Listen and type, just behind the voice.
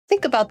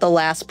Think about the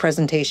last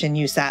presentation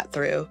you sat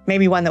through,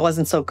 maybe one that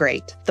wasn't so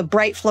great. The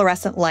bright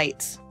fluorescent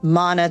lights,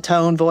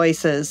 monotone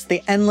voices,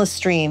 the endless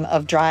stream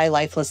of dry,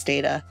 lifeless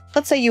data.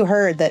 Let's say you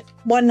heard that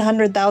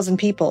 100,000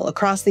 people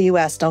across the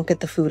US don't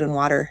get the food and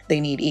water they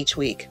need each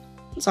week.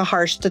 It's a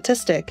harsh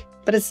statistic,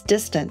 but it's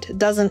distant. It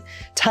doesn't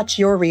touch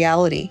your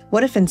reality.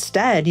 What if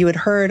instead you had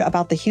heard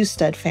about the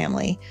Husted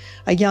family,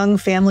 a young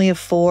family of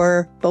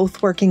 4,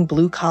 both working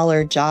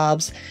blue-collar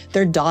jobs,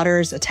 their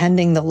daughters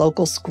attending the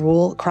local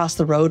school across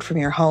the road from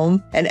your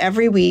home, and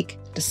every week,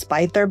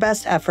 despite their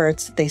best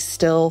efforts, they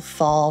still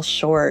fall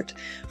short.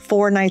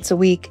 4 nights a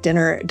week,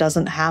 dinner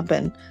doesn't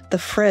happen. The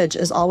fridge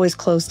is always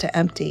close to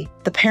empty.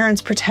 The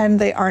parents pretend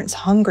they aren't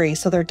hungry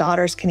so their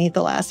daughters can eat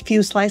the last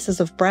few slices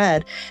of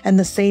bread. And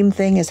the same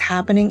thing is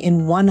happening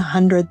in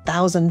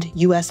 100,000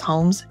 US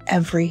homes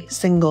every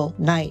single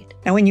night.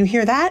 Now, when you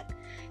hear that,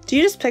 do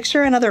you just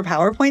picture another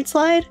PowerPoint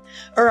slide?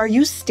 Or are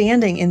you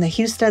standing in the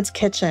Husted's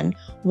kitchen,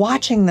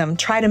 watching them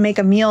try to make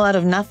a meal out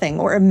of nothing,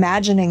 or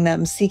imagining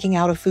them seeking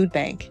out a food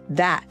bank?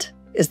 That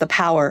is the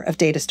power of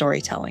data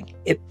storytelling.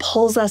 It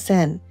pulls us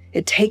in.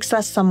 It takes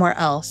us somewhere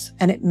else,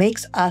 and it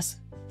makes us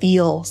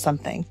feel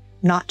something,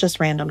 not just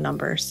random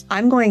numbers.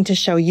 I'm going to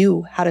show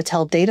you how to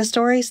tell data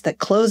stories that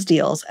close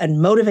deals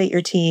and motivate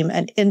your team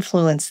and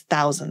influence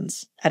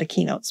thousands at a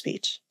keynote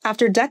speech.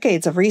 After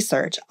decades of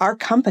research, our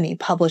company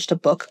published a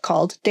book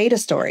called Data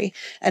Story,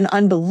 an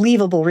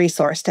unbelievable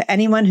resource to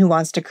anyone who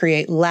wants to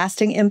create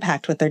lasting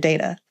impact with their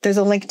data. There's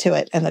a link to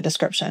it in the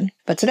description.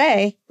 But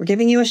today, we're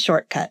giving you a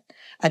shortcut.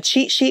 A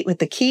cheat sheet with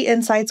the key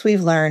insights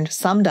we've learned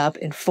summed up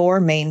in 4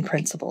 main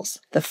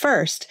principles. The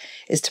first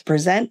is to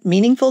present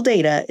meaningful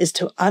data is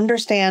to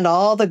understand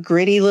all the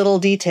gritty little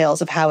details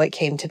of how it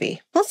came to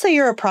be. Let's say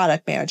you're a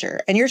product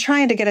manager and you're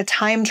trying to get a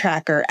time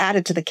tracker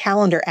added to the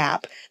calendar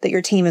app that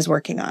your team is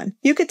working on.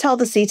 You could tell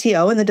the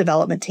CTO and the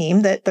development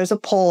team that there's a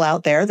poll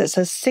out there that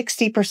says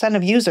 60%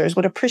 of users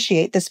would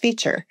appreciate this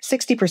feature.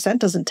 60%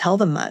 doesn't tell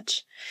them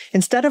much.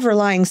 Instead of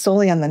relying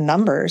solely on the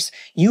numbers,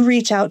 you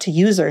reach out to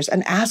users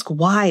and ask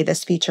why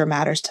this feature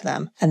matters to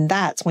them. And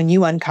that's when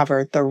you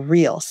uncover the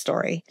real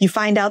story. You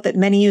find out that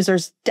many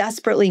users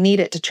desperately need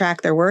it to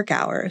track their work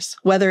hours,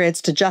 whether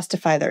it's to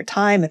justify their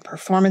time and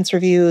performance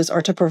reviews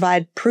or to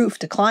provide proof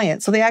to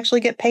clients so they actually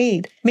get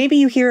paid. Maybe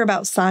you hear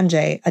about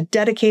Sanjay, a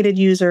dedicated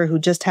user who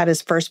just had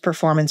his first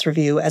performance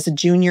review as a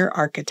junior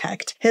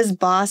architect. His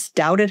boss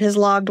doubted his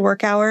logged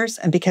work hours,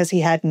 and because he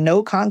had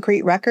no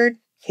concrete record,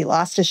 he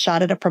lost his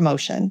shot at a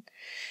promotion.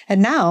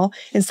 And now,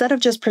 instead of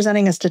just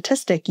presenting a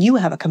statistic, you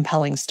have a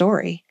compelling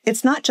story.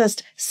 It's not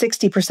just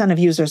 60% of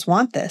users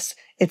want this.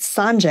 It's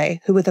Sanjay,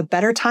 who with a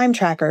better time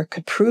tracker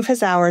could prove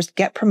his hours,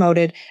 get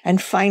promoted,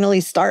 and finally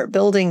start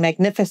building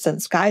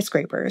magnificent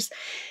skyscrapers.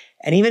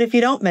 And even if you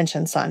don't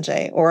mention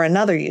Sanjay or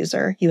another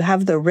user, you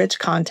have the rich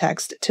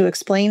context to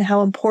explain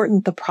how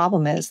important the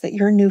problem is that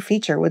your new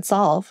feature would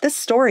solve. This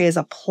story is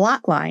a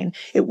plot line.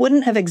 It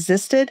wouldn't have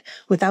existed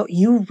without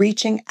you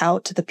reaching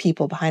out to the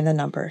people behind the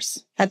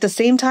numbers. At the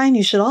same time,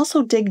 you should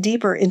also dig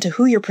deeper into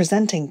who you're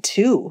presenting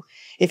to.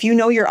 If you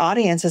know your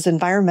audience is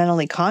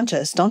environmentally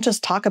conscious, don't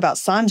just talk about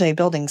Sanjay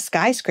building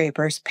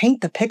skyscrapers. Paint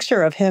the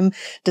picture of him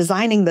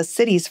designing the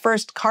city's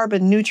first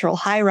carbon-neutral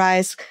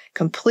high-rise,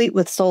 complete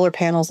with solar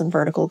panels and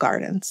vertical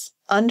gardens.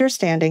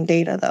 Understanding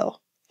data, though,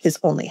 is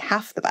only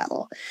half the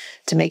battle.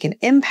 To make an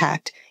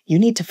impact, you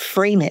need to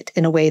frame it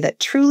in a way that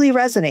truly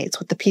resonates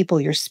with the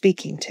people you're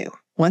speaking to.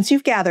 Once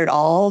you've gathered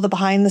all the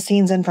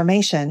behind-the-scenes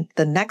information,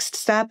 the next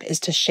step is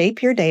to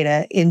shape your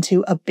data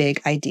into a big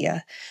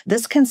idea.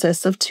 This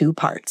consists of 2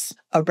 parts: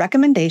 a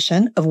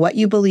recommendation of what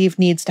you believe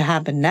needs to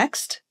happen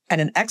next,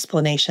 and an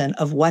explanation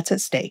of what's at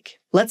stake.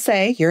 Let's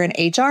say you're an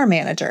HR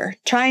manager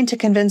trying to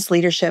convince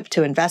leadership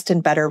to invest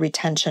in better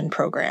retention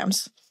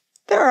programs.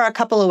 There are a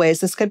couple of ways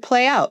this could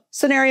play out.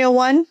 Scenario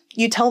 1,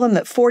 you tell them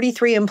that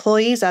 43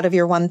 employees out of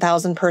your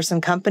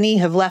 1,000-person company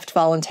have left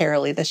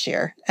voluntarily this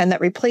year, and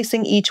that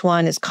replacing each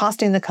one is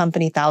costing the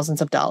company thousands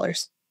of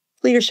dollars.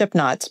 Leadership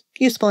nods.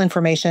 Useful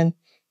information.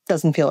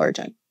 Doesn't feel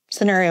urgent.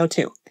 Scenario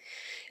 2.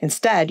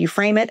 Instead, you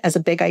frame it as a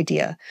big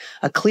idea,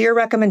 a clear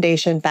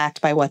recommendation backed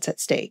by what's at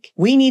stake.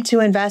 We need to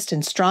invest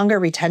in stronger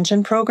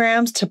retention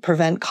programs to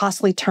prevent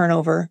costly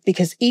turnover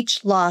because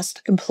each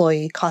lost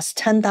employee costs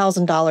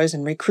 $10,000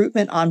 in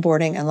recruitment,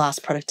 onboarding, and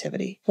lost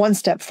productivity. One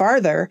step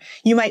farther,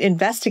 you might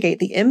investigate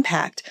the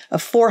impact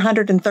of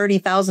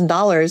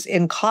 $430,000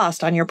 in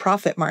cost on your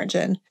profit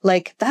margin.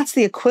 Like, that's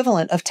the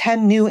equivalent of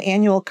 10 new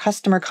annual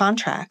customer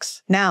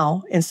contracts.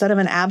 Now, instead of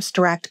an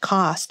abstract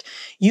cost,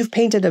 you've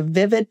painted a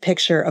vivid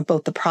picture of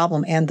both the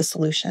problem and the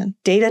solution.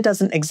 Data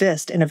doesn't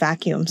exist in a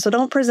vacuum, so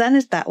don't present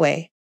it that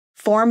way.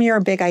 Form your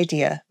big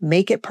idea,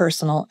 make it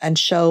personal, and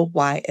show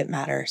why it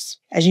matters.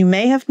 As you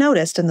may have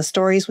noticed in the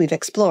stories we've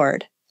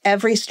explored,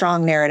 every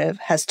strong narrative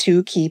has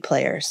 2 key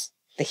players: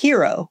 the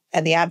hero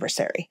and the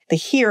adversary. The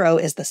hero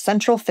is the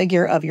central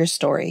figure of your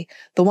story,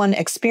 the one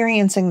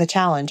experiencing the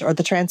challenge or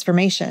the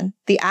transformation.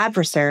 The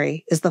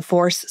adversary is the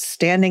force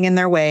standing in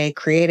their way,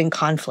 creating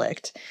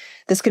conflict.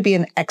 This could be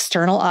an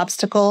external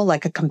obstacle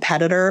like a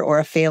competitor or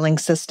a failing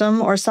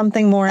system, or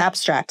something more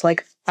abstract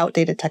like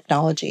outdated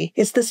technology.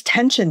 It's this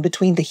tension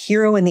between the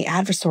hero and the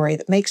adversary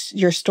that makes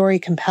your story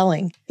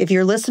compelling. If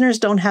your listeners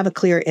don't have a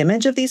clear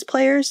image of these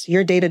players,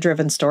 your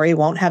data-driven story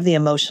won't have the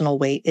emotional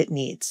weight it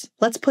needs.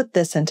 Let's put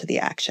this into the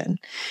action.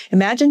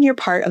 Imagine you're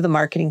part of the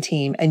marketing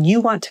team and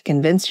you want to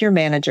convince your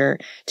manager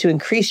to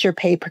increase your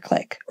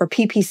pay-per-click or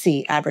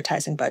PPC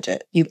advertising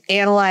budget. You've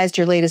analyzed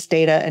your latest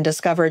data and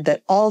discovered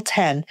that all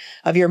 10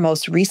 of your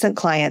most recent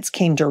clients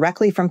came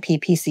directly from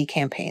PPC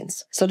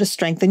campaigns. So to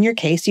strengthen your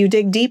case, you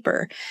dig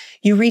deeper.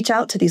 You reach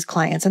out to these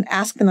clients and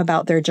ask them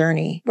about their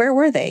journey. Where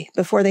were they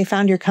before they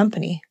found your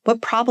company?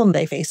 What problem are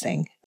they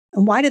facing?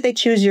 And why did they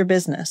choose your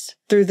business?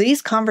 Through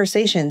these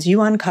conversations,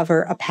 you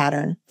uncover a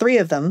pattern. 3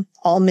 of them,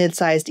 all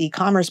mid-sized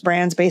e-commerce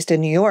brands based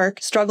in New York,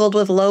 struggled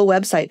with low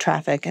website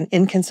traffic and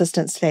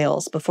inconsistent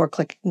sales before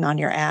clicking on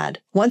your ad.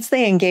 Once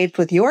they engaged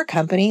with your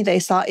company, they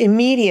saw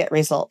immediate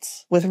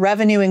results, with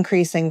revenue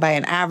increasing by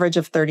an average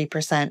of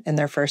 30% in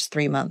their first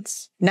 3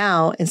 months.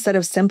 Now, instead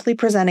of simply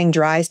presenting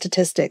dry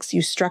statistics,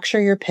 you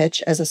structure your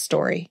pitch as a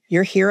story.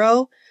 Your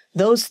hero,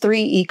 those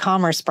 3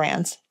 e-commerce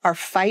brands, are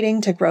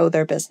fighting to grow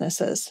their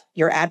businesses.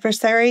 Your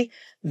adversary,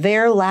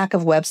 their lack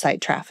of website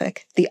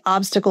traffic, the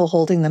obstacle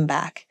holding them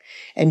back.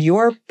 And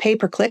your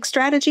pay-per-click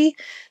strategy,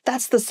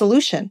 that's the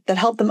solution that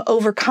helped them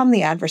overcome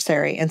the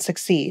adversary and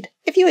succeed.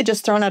 If you had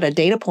just thrown out a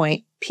data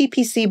point,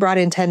 PPC brought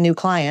in 10 new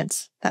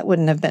clients, that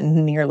wouldn't have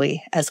been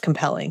nearly as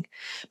compelling.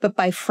 But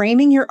by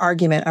framing your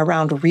argument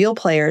around real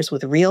players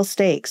with real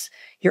stakes,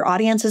 your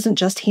audience isn't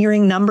just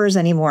hearing numbers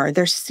anymore.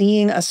 They're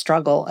seeing a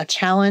struggle, a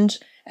challenge,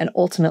 and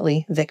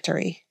ultimately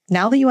victory.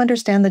 Now that you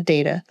understand the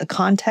data, the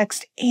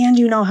context, and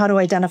you know how to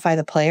identify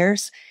the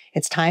players,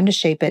 it's time to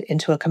shape it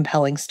into a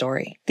compelling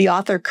story. The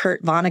author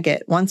Kurt Vonnegut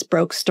once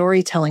broke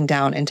storytelling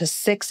down into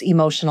 6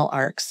 emotional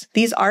arcs.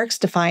 These arcs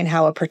define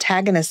how a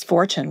protagonist's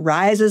fortune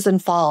rises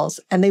and falls,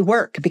 and they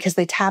work because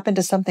they tap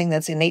into something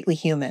that's innately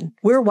human.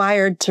 We're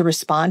wired to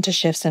respond to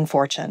shifts in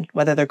fortune,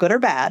 whether they're good or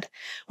bad,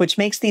 which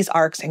makes these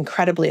arcs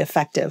incredibly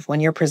effective when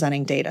you're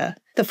presenting data.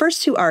 The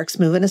first 2 arcs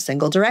move in a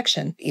single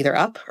direction, either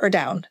up or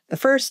down. The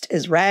first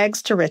is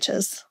rags to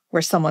riches,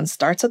 where someone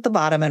starts at the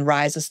bottom and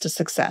rises to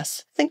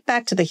success. Think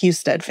back to the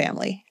Husted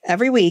family.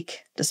 Every week,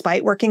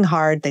 despite working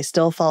hard, they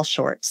still fall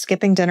short,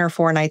 skipping dinner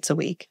 4 nights a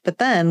week. But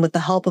then, with the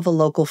help of a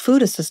local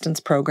food assistance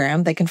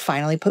program, they can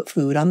finally put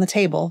food on the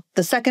table.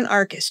 The second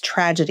arc is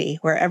tragedy,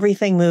 where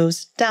everything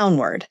moves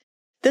downward.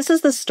 This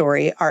is the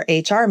story our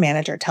HR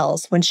manager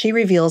tells when she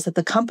reveals that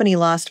the company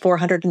lost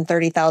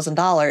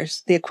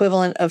 $430,000, the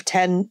equivalent of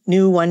 10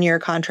 new 1-year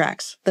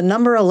contracts. The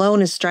number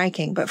alone is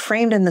striking, but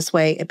framed in this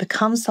way, it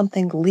becomes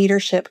something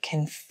leadership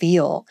can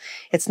feel.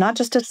 It's not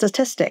just a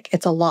statistic,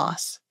 it's a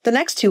loss. The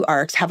next 2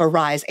 arcs have a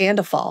rise and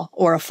a fall,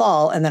 or a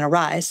fall and then a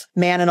rise.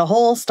 Man in a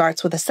Hole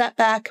starts with a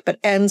setback, but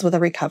ends with a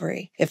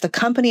recovery. If the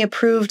company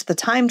approved the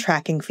time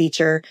tracking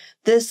feature,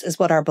 this is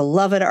what our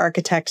beloved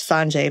architect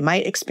Sanjay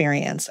might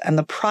experience, and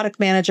the product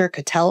manager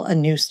could tell a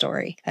new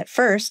story. At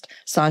first,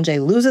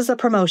 Sanjay loses a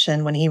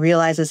promotion when he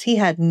realizes he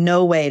had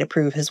no way to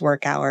prove his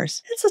work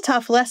hours. It's a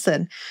tough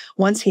lesson.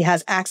 Once he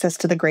has access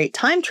to the great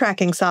time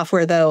tracking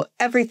software, though,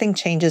 everything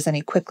changes and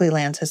he quickly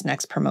lands his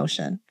next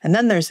promotion. And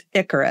then there's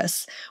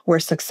Icarus, where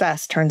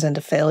success turns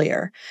into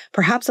failure.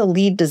 Perhaps a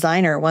lead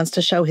designer wants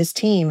to show his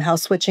team how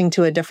switching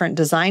to a different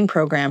design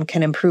program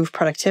can improve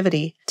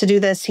productivity. To do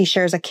this, he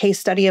shares a case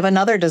study of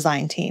another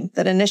design team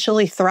that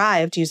initially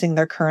thrived using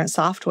their current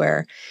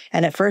software.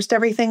 And at first,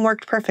 everything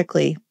worked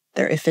perfectly.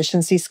 Their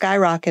efficiency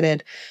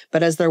skyrocketed,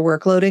 but as their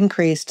workload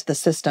increased, the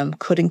system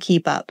couldn't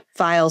keep up.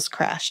 Files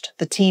crashed.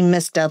 The team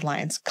missed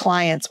deadlines.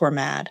 Clients were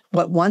mad.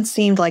 What once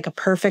seemed like a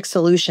perfect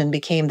solution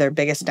became their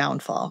biggest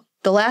downfall.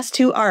 The last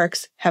 2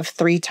 arcs have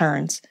 3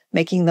 turns,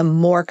 making them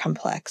more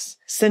complex.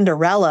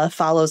 Cinderella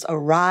follows a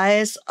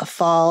rise, a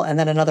fall, and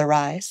then another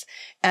rise.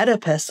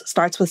 Oedipus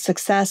starts with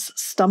success,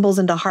 stumbles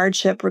into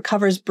hardship,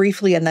 recovers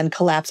briefly, and then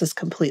collapses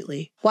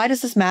completely. Why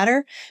does this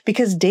matter?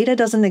 Because data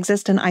doesn't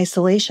exist in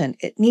isolation.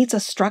 It needs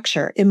a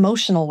structure,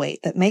 emotional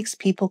weight that makes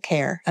people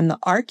care. And the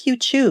arc you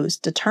choose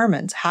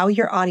determines how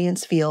your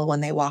audience feel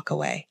when they walk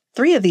away.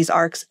 3 of these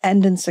arcs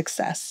end in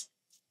success.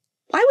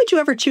 Why would you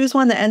ever choose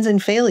one that ends in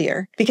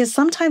failure? Because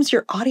sometimes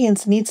your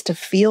audience needs to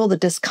feel the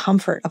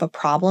discomfort of a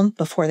problem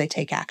before they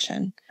take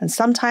action. And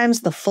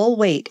sometimes the full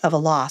weight of a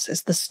loss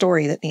is the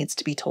story that needs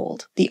to be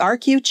told. The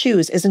arc you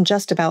choose isn't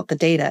just about the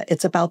data,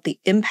 it's about the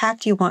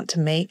impact you want to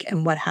make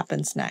and what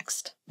happens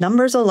next.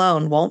 Numbers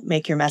alone won't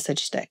make your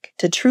message stick.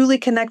 To truly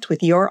connect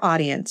with your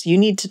audience, you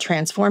need to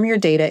transform your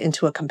data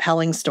into a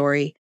compelling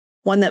story,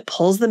 one that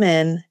pulls them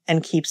in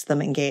and keeps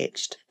them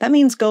engaged. That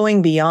means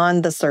going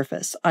beyond the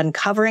surface,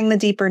 uncovering the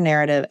deeper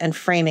narrative, and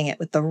framing it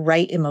with the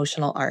right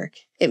emotional arc.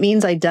 It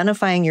means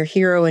identifying your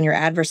hero and your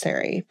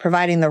adversary,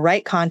 providing the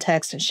right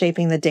context, and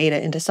shaping the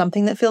data into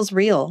something that feels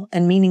real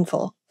and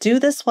meaningful. Do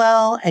this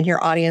well, and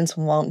your audience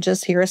won't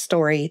just hear a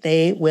story,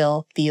 they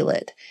will feel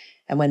it.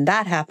 And when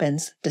that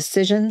happens,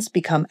 decisions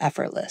become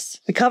effortless.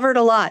 We covered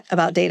a lot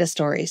about data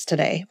stories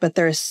today, but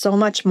there is so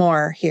much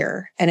more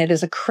here, and it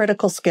is a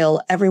critical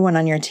skill everyone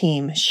on your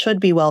team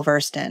should be well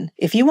versed in.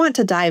 If you want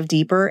to dive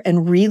deeper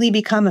and really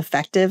become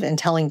effective in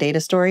telling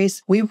data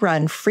stories, we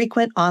run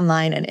frequent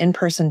online and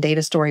in-person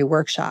data story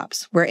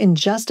workshops, where in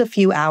just a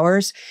few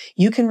hours,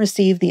 you can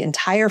receive the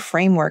entire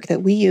framework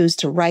that we use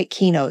to write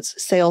keynotes,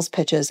 sales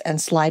pitches, and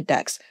slide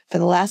decks for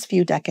the last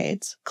few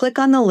decades. Click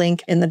on the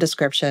link in the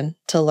description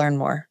to learn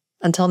more.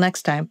 Until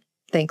next time,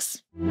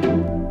 thanks.